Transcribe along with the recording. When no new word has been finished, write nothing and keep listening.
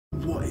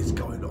What is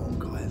going on,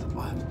 guys?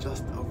 I've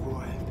just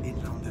arrived in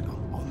London.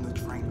 I'm on the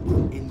train.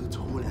 I'm in the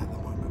toilet at the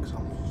moment because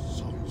I'm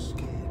so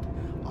scared.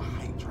 I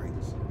hate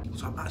trains.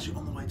 So I'm actually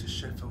on the way to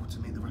Sheffield to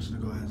meet the rest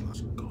of the guys.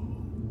 Let's go.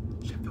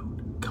 Sheffield,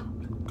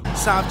 come on.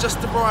 So I've just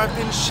arrived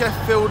in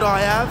Sheffield, I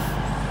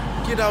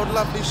have. Good old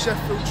lovely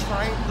Sheffield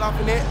train,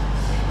 loving it.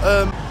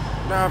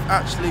 Now I've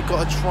actually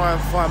got to try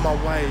and find my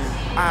way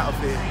out of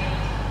here.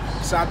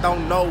 So I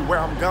don't know where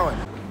I'm going.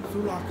 I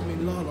feel like I'm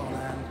in La La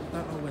Land. I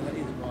don't know where that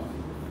is, but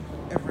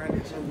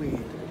everyone is so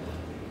weird.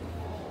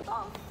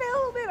 I'm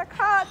filming, I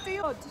can't do it.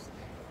 You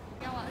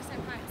know what, they're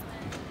so bright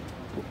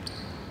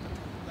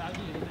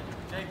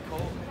today.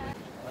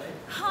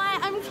 Hi,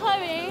 I'm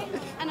Chloe,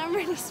 and I'm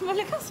really small.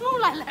 Look how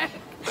small I look.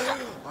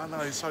 I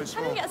know, it's so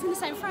small. How did we get us in the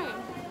same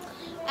frame?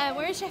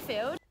 We're in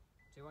Sheffield.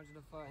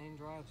 213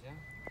 drives, yeah?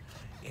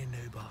 In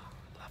Uber,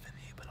 loving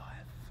the Uber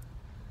life.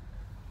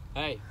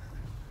 Hey.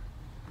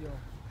 Yo.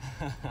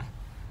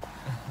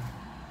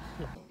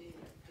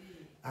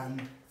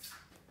 And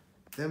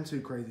them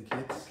two crazy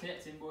kids.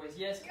 Connecting, boys.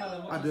 Yes,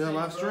 Callum. I do a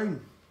live stream. Do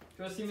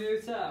you want to see my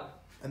hotel?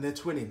 And they're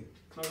twinning.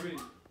 My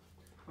room.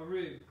 My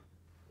room.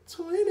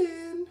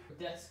 Twinning.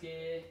 Desk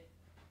here.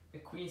 A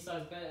queen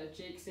size bed.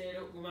 Jake's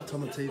here. Look, It's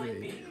on the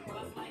TV.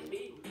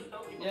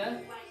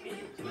 Yeah?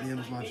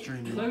 Liam's live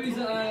streaming. Chloe's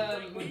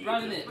with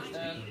Brad in it.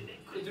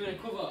 Doing a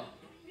cover.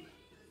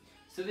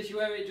 So this you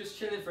wear it just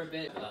chilling for a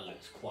bit. That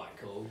looks quite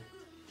cool.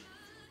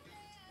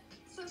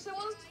 So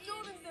what's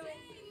Jordan doing?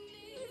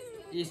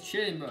 He's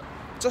chilling, bro.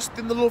 Just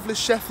in the lovely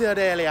Sheffield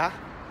area.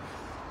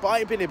 But I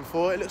ain't been here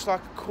before. It looks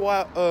like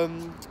quite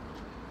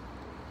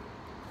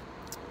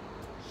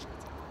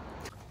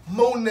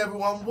Morning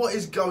everyone, what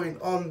is going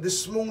on?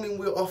 This morning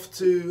we're off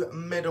to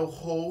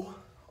MEADOWHALL,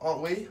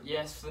 aren't we?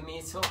 Yes, for the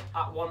meet up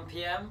at 1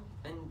 PM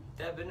in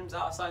Debenhams,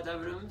 outside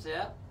Debenhams,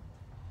 yeah.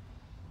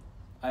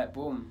 Alright,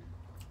 boom.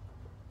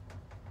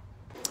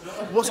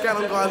 What's going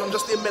on, guys? I'm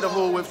just in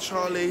MEADOWHALL with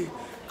Charlie,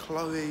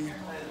 Chloe,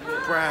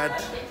 Brad,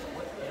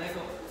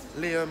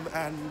 Liam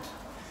and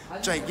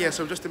Jake. Yeah,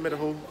 so we're just in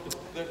MEADOWHALL.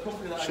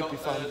 Should be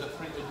fun.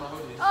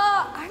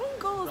 Oh,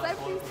 angles,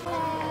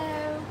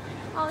 everything.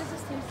 Oh, this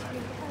is too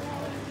sweet.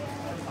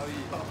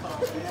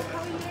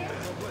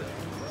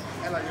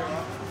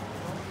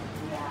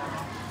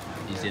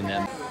 He's in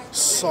them.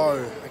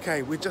 So,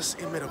 okay, we're just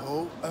in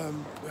MEADOWHALL.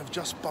 We've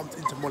just bumped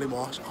into Molly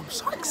Marsh. I'm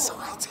so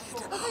excited.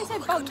 I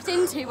said bumped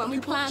into when we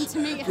planned to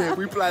meet her. Yeah,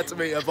 we planned to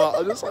meet her, but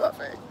I'm just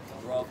laughing.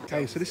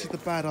 Okay, so this is the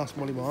badass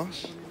Molly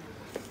Marsh.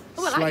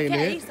 Oh, I like Slaying the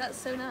it. case, that's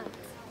so nice.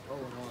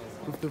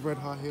 With the red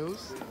high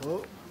heels.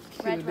 Oh,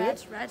 Red. Oh,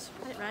 So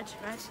nice.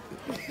 Thanks.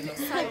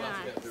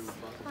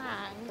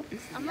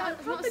 I'm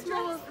not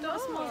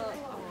small.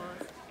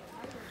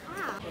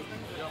 Wow.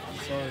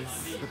 so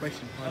they're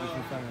basically playing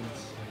for fans.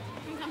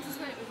 You can come to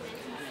smoke with me.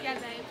 Yeah,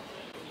 babe.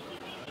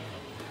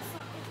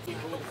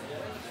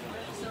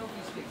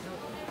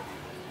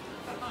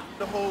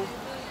 The hall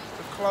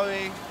with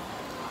Chloe,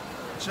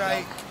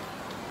 Jake,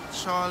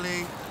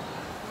 Charlie,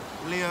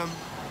 Liam,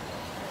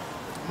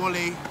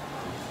 Molly,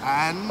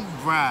 and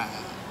Brad.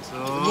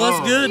 Oh. What's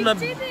good, my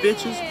Did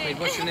bitches? it. Wait,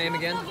 what's your name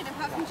again?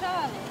 Apart from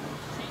Charlie.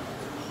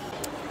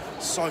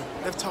 So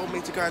they've told me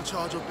to go in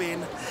charge of being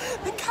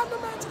the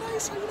cameraman today.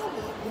 So you know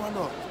what? Why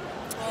not?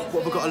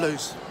 What have we got to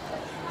lose?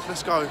 So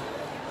let's go.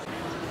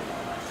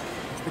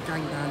 It's the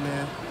gang down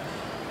there.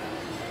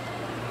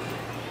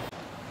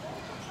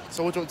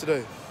 So what do you want to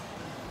do?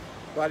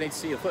 Well, I need to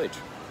see your footage.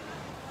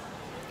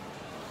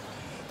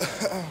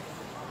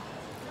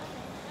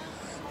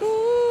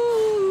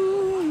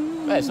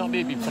 Hey, it's not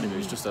me being funny, but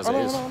it's just as it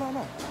is.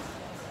 No.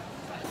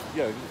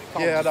 Yo,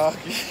 Yeah, I know.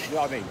 You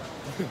know what I mean?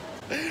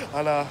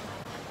 I know.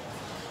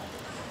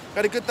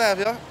 Had a good day, have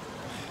you?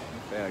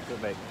 Yeah,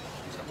 good mate.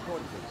 Stop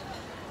recording, please.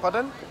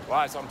 Pardon?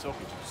 Right, so I'm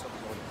talking to you. Stop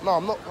recording. No,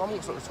 I'm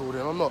not sort of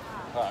talking. I'm not.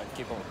 Alright,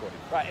 keep on recording.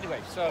 Right, anyway,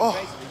 so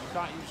basically you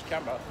can't use the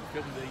camera to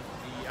film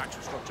the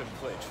actual structure of the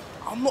footage.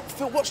 I'm not.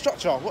 What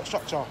structure? What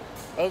structure?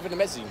 Over the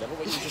mezzanine level,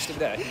 what you just did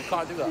there, you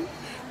can't do that.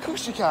 Of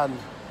course you can.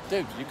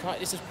 Dude, you can't.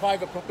 This is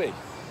private property.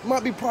 It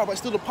might be private, but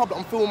it's still the public.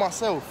 I'm filming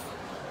myself.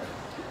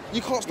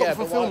 You can't stop me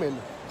from filming.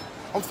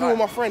 I'm filming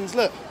my friends.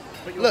 Look.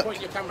 But you're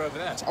pointing your camera over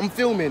there. I'm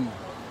filming.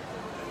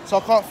 So I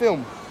can't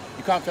film.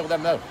 You can't film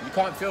them, no. You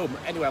can't film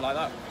anywhere like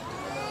that.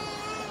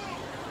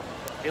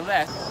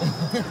 Unless.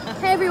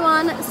 Hey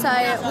everyone, so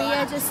we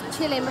are just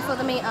chilling before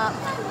the meet-up.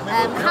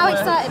 How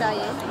excited are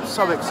you?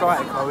 So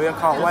excited, Chloe. I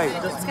can't wait.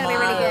 It's going to be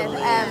really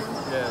good.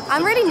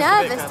 I'm really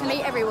nervous to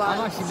meet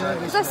everyone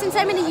because I've seen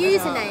so many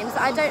usernames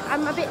that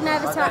I'm a bit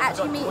nervous to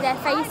actually meet their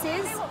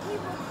faces.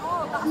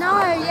 No,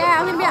 yeah,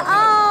 I'm going to be like,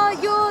 oh,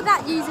 you're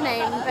that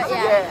username. But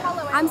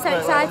yeah, I'm so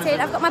excited.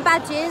 I've got my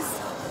badges.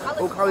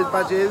 All Chloe's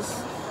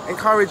badges.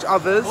 Encourage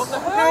others.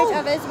 Encourage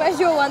others. Where's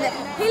your one?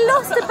 He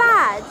lost a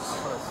badge.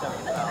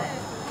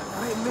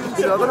 I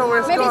don't know where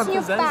it's Maybe gone. it's in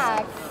your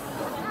bag.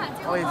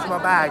 Oh, it's in my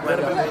bag.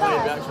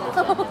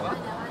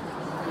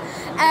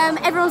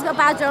 Everyone's got a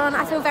badge on.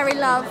 I feel very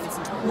loved.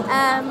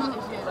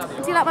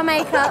 Do you like my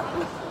makeup?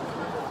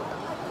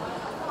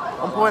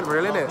 On point,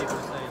 really, isn't it? I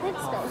think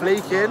so.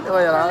 Fleeking. Oh,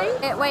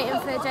 yeah. Waiting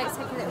for Jake to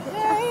take a little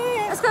picture.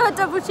 Let's go a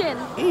double chin.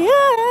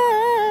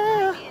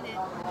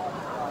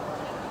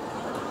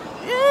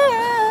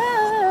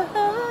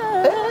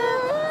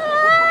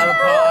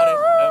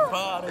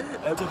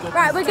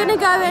 Right, we're gonna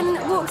go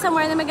and walk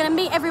somewhere, and then we're gonna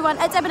meet everyone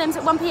at Debenhams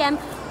at 1 PM.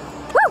 Woo!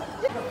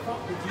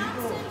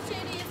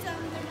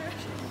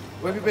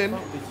 Where have you been?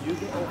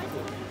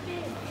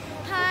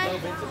 Hi,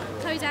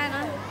 Chloe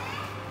Diana.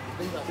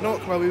 You know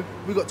what, Chloe?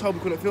 We got told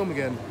we couldn't film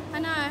again. I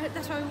know,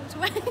 that's why we walked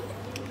away.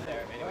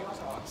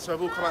 So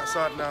we've all come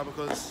outside now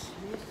because...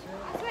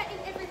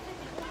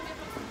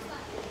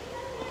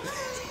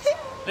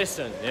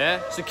 Listen,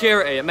 yeah?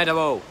 Security at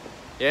MEADOWHALL,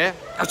 yeah?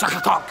 Go suck a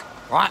cock,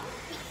 right?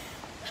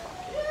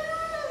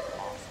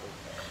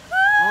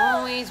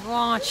 Always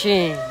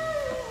watching.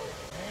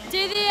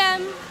 Do the,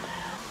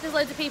 there's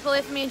loads of people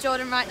here for me and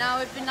Jordan right now.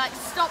 We've been like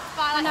stopped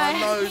by like... I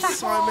know,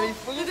 so many...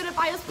 You're going to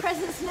buy us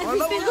presents and I know,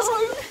 everything. we're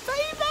so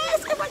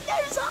famous! Everyone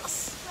knows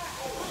us!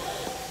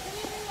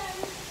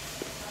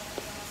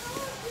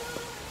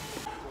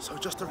 So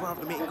just arrived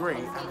at the meet and greet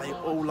and they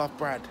all love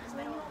Brad.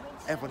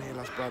 Everyone here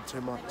loves Brad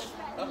too much.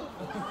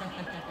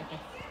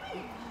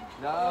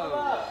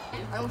 No.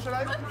 Hey, what's your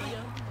name?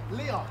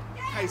 Leah.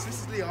 Okay, so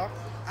this is Leah,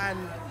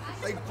 and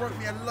they wrote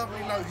me a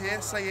lovely note here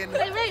saying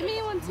They rate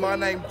me one too. my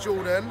name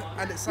Jordan,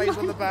 and it says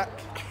on the back,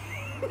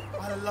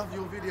 I love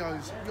your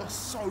videos. You're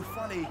so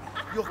funny.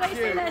 You're cute.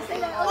 Say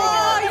that.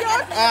 Oh,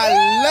 I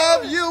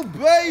love you,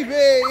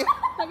 baby.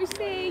 Let me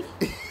see.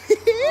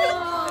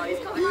 Oh, he's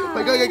got a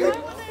Wait, go.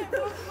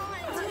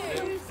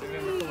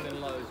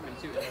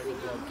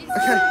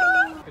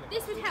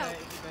 This would help.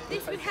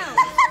 This would help.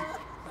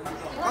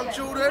 I'm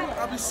Jordan.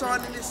 I'll be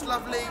signing this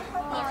lovely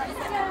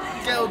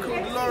girl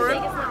called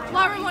Lauren.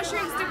 Lauren, what's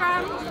your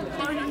Instagram?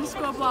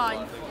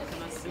 Lauren_blind.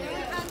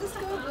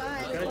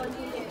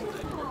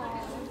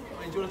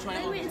 Are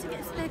they waiting to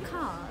get to their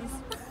cars?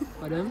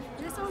 Pardon? Is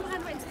there someone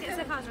behind waiting to get to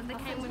their cars, or they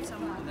came with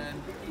someone? I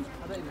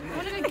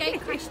want to go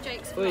gate crash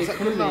Jake's. Wait, Is that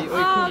good enough?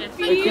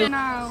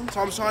 Oh, So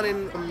I'm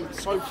signing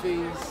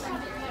Sophie's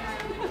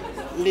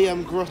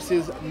Liam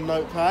Gross's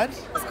notepad.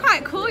 that's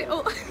quite cool.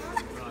 Oh.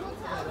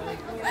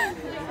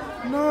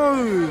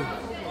 No.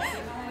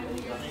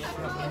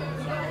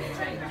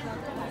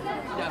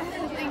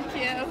 Thank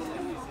you.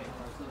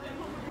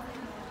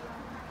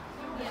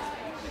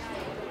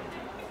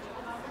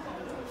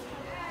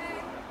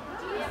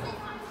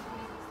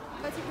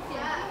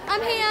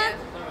 I'm here.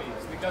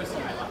 We go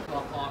somewhere like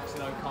car parks,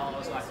 no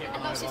cars, like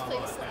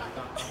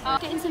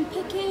Getting some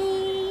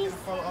pickies.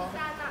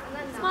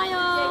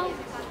 Smile.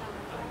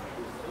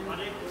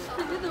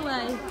 The other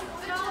way.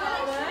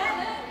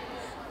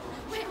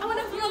 Wait, I want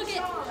to vlog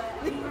it.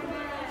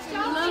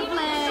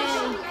 Lovely.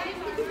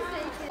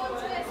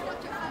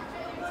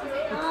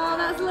 Oh,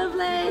 that's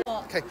lovely.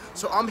 Okay,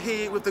 so I'm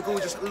here with the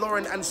gorgeous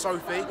Lauren and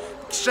Sophie.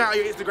 Shout out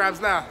your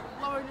Instagrams now.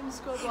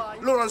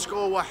 Lauren_blind.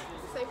 Lauren_what?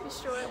 Sophie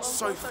Stewart 143.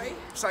 Sophie.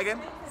 Say that again.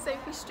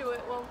 Sophie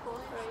Stewart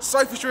 143.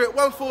 Sophie Stewart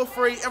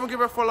 143. Everyone give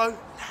her a follow.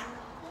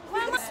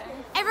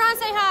 Everyone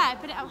say hi.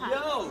 Put it up high.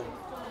 Yo!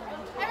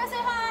 Everyone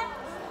say hi.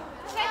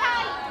 Say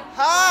hi.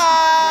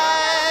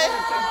 Hi.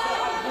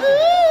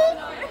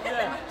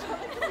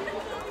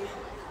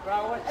 Right,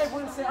 I want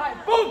everyone to say hi.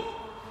 Boom!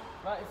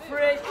 Right,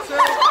 3, 2...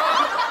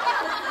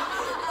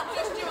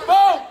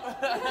 Boom!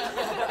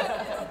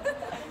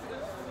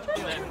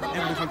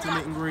 Everyone come to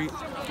meet and greet,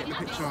 get the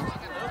picture.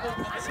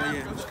 So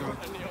yeah, let's go.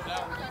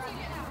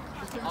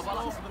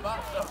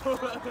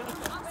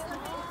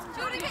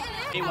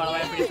 Meanwhile,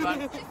 everybody's back.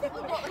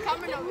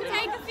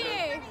 Take a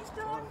few.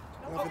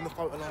 Loving the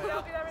photo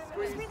light.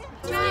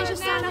 Change your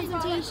stand-ups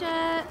and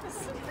t-shirts.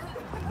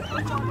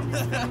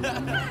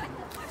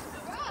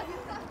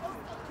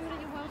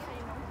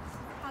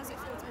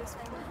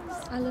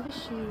 I love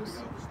his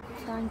shoes.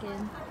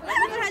 Banging.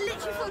 I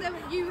literally thought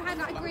that you had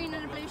like a green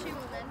and a blue shoe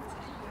on then.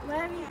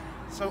 Where are you?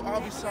 So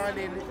I'll be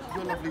signing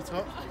your lovely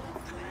top.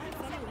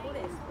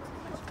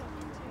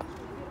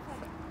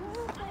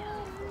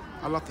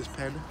 I love this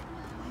pen.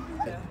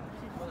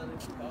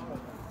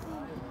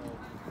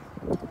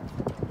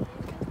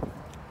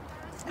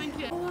 Thank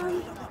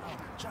you.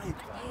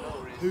 Jake.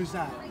 Who's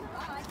that?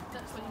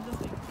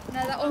 No,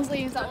 that one's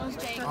Liam's, that one's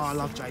Jake's. Oh, I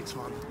love Jake's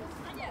one.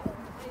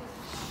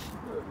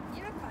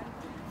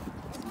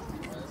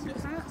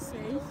 Can't see.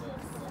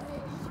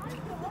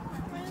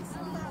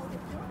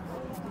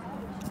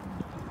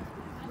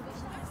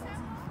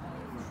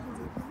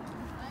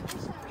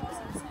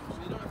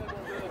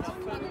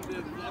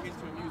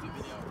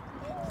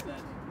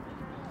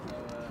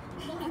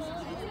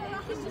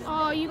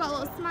 Oh, you got a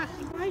little smack.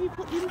 Why have you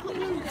put your tongue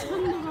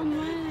the wrong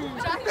way?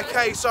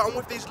 Okay, so I'm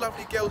with these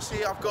lovely girls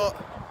here. I've got,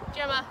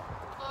 Gemma,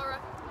 Laura,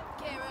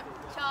 Kira,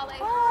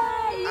 Charlie.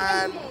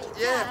 and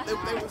yeah, they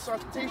want to sign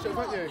some t-shirts,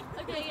 won't you?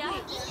 Okay, yeah.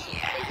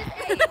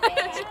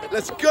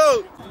 Let's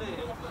go!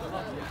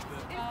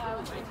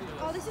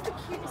 Oh, this is the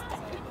cutest.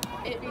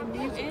 It'd be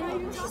muted.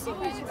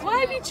 Why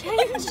have you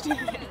changed it?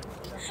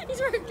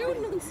 He's wrote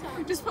Jordan on the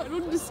side. Just put an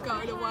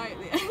underscore and a Y at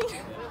the end.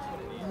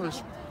 Oh,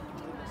 it's-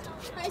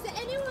 Is there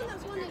anyone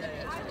that's wanted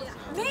it actually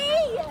that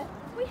Me!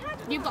 We had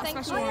one. You've got a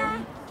special one.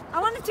 Yeah. I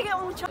wanted to get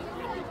all Charlie.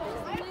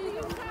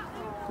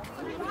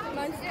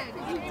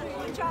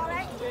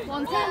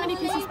 One too many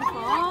pieces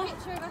before.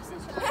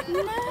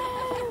 No.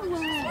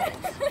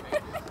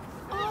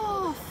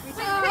 Oh,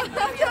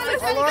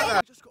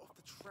 I just got off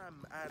the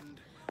tram and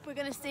we're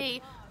gonna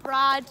see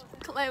Brad,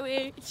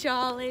 Chloe,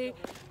 Charlie,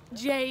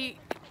 Jake,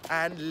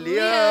 and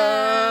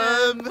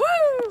Liam.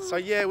 Woo! So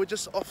yeah, we're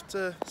just off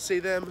to see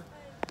them,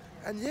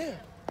 and yeah,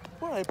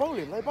 well, they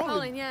bowling.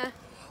 Bowling, yeah.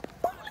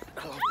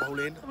 I love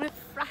bowling. I'm gonna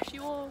thrash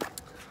you all.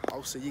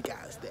 I'll see you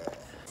guys there.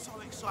 So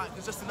excited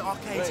because just in the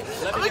arcade.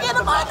 We're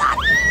gonna buy that!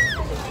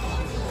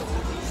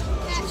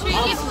 should we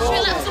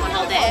let someone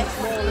hold it?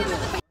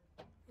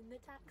 In the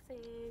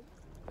taxi.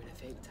 We're in a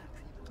fake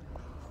taxi.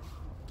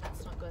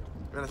 That's not good.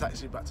 We're in a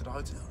taxi back to the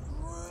hotel.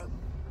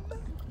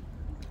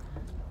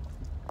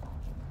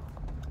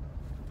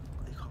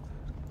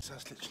 So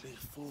it's literally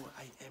 4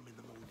 AM in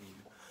the morning.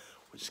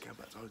 We're just going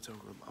back to the hotel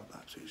room. I'm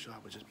absolutely sure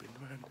I've just been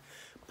around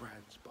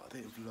Brad's, but I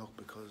didn't vlog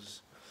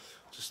because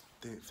I just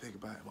didn't think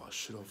about it, but I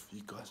should have.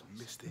 You guys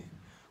missed it.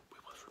 We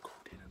was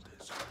recording and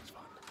doing so much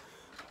fun.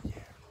 But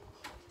yeah.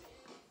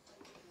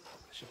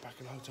 She's back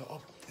in the hotel.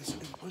 Oh,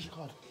 where's your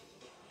card?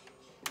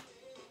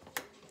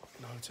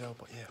 In the hotel,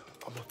 but yeah,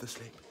 I'm off to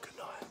sleep. Good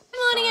night.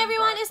 Good morning,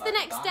 everyone. It's the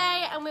next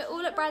day, and we're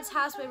all at Brad's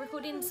house. We're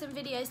recording some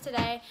videos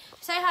today.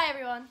 Say hi,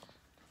 everyone.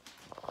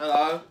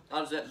 Hello,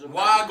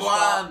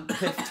 Wagwan!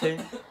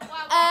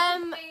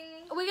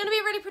 We're going to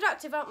be really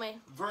productive, aren't we?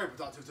 Very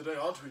productive today,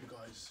 aren't we,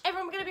 guys?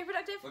 Everyone going to be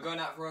productive? We're going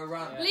out for a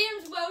run. Yeah.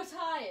 Liam's well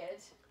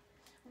tired.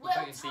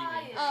 Well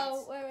tired.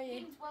 Oh, where are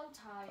you? Liam's well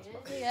tired.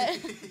 Yeah.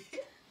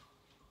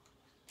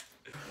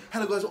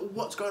 Hello guys,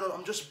 what's going on?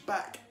 I'm just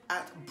back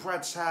at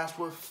Brad's house.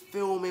 We're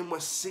filming, we're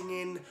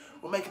singing,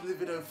 we're making the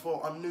video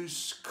for our new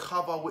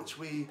cover which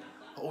we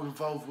are all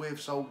involved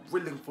with, so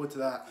really looking forward to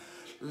that.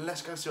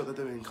 Let's go see what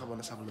they're doing. Come on,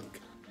 let's have a look.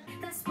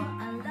 That's what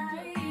I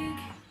like.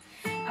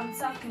 I'm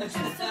talking just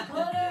to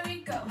Puerto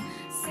Rico.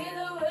 Say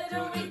the word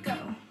only go.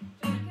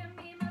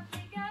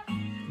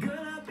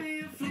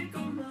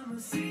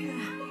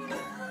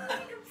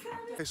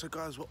 Okay, so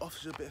guys, we're off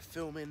to a bit of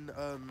filming,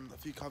 a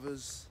few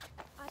covers.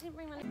 I didn't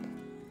bring my...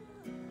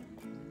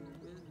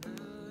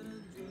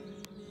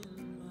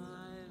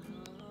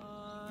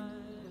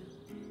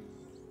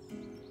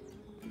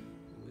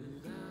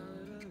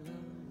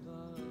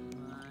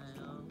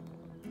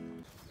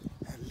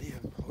 And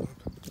Liam, hold on.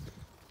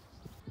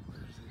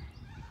 Where is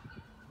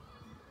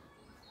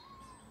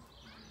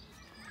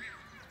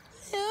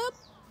he? Yep.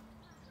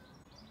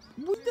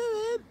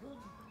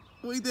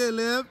 We did,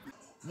 Liam.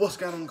 What's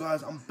going on,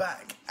 guys? I'm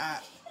back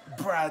at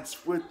Brad's.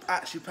 We're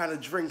actually playing a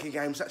drinking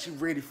game. It's actually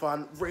really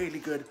fun, really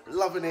good.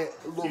 Loving it.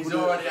 He's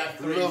already had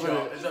 3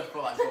 shots. He's had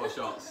like 4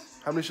 shots.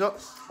 How many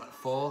shots? Like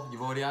 4,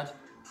 you've already had?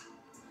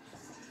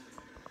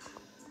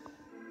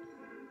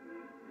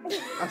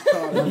 That's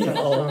Charlie.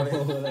 Oh,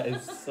 that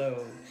is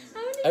so...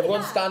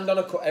 Everyone stand on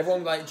a...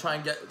 Everyone like try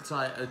and get to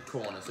like, a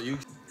corner, so you...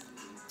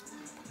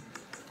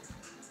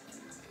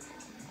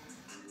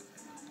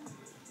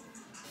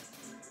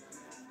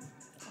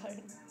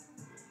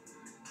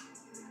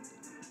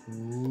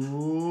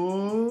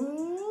 Ooh.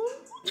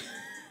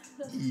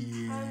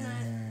 Yeah.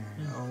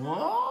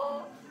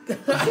 What?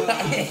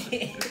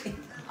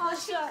 Oh,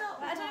 shit.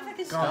 I don't know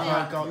if I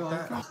can Go. I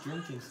was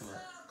drinking something.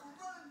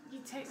 You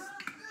taste...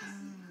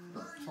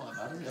 It's not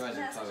that bad, is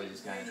it? Chloe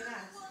just came.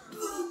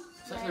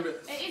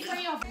 It is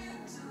very off.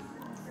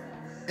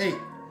 Hey.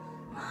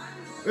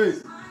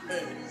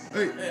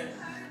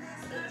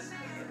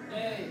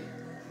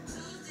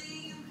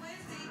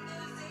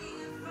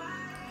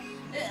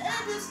 I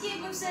just keep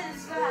him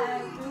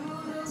satisfied.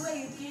 Through the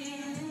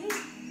waking.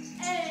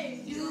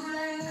 Hey, you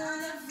like on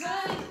the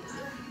fight.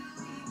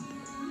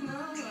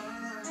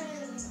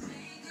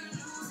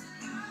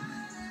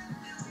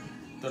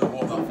 Don't know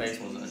what that face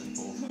was that I just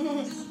pulled. It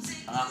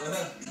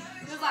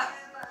was like...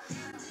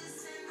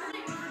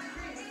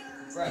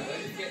 Brad, where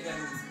did you get them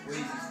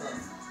Wheezies from?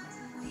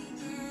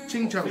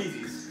 Ching chong.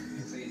 Wheezies,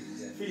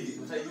 yeah. Wheezies,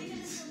 we'll take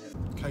Wheezies.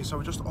 Okay, so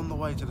we're just on the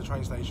way to the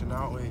train station now,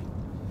 aren't we?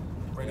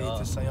 Ready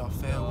to say our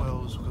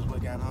farewells because we're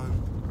going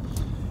home.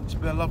 It's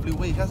been a lovely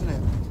week, hasn't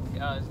it?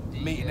 Yeah,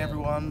 indeed, Meeting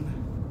everyone,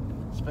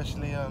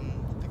 especially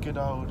the good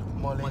old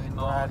Molly and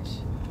Brad.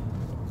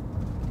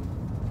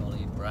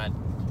 Molly, Brad,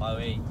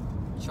 Chloe,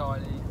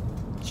 Charlie,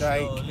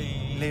 Jake,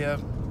 Charlie,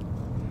 Liam,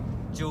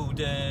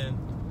 Jordan,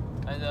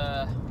 and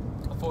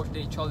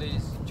unfortunately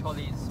Charlie's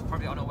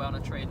probably on her way on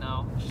a train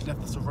now. She's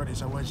left us already,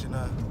 so where's in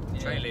a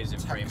Train leaves in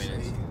 3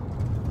 minutes.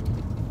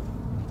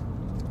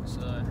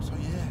 So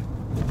yeah.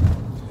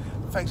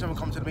 Thanks everyone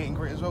coming to the meet and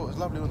greet as well. It was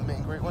lovely with the meet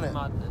and greet, wasn't it?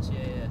 Madness,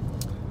 yeah.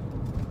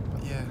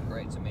 But yeah.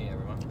 Great to meet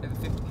everyone. Over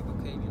 50 people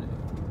came, you know.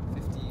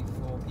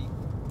 54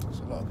 people. That's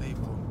a lot of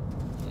people.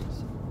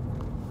 Yes.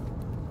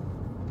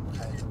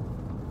 Okay.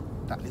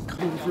 That link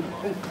coming from.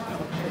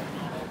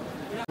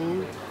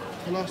 Oh.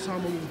 The last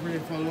time I was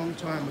here for a long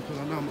time because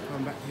I know I'm not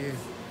coming back here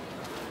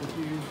for a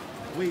few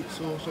weeks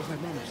or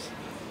months.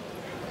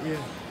 But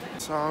yeah.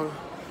 So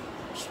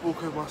just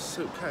walking with my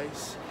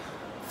suitcase.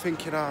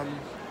 thinking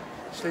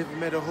just leaving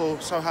Meadowhall,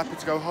 so happy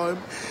to go home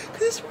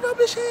because it's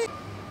rubbish here.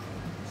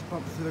 Let's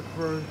bump to the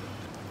crew.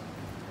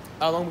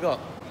 How long we got?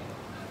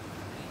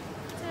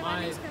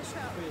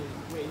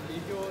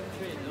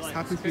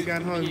 Happy to be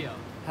going home.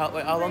 How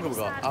long have we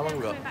got? How long have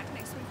we got?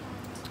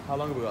 How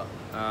long have we got?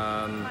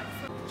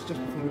 It's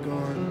just before we go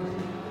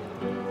home.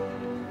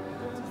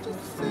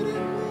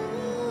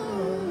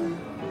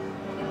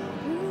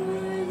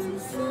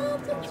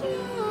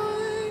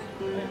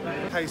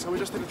 Okay, so we're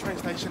just in the train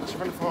station. It's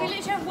running for We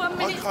literally have 1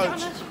 minute to get on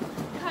the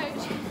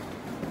coach.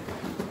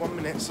 1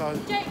 minute, so.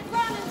 Jake,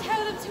 run and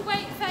tell them to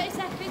wait 30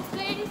 seconds,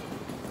 please.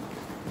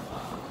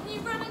 Can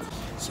you run and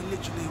So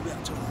literally we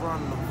had to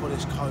run for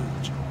this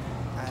coach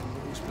and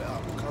we all split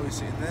up. Chloe's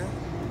sitting there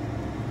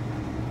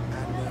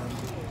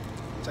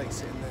and Jake's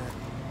sitting there.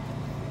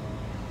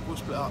 We'll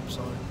split up,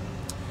 so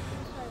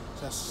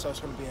it's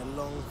going to be a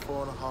long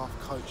 4.5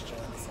 coach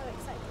journey. So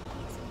excited.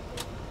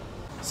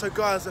 So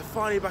guys, we're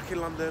finally back in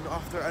London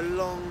after a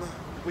long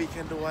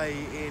weekend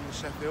away in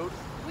Sheffield.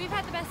 We've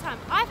had the best time.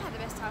 I've had the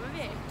best time, have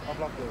you? I've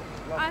loved it.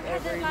 I've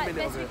had the minute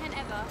best of it. weekend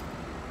ever.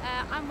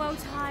 I'm well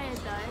tired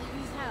though,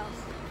 who's hell?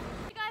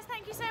 Hey guys,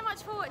 thank you so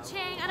much for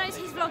watching. I know it's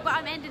his vlog, but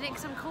I'm ending it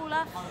because I'm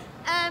cooler.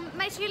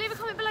 Make sure you leave a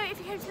comment below if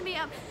you came to the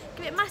meetup.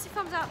 Give it a massive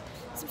thumbs up.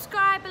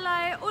 Subscribe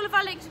below. All of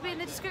our links will be in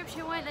the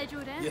description, won't they,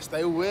 Jordan? Yes,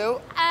 they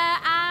will.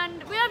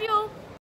 And we love you all.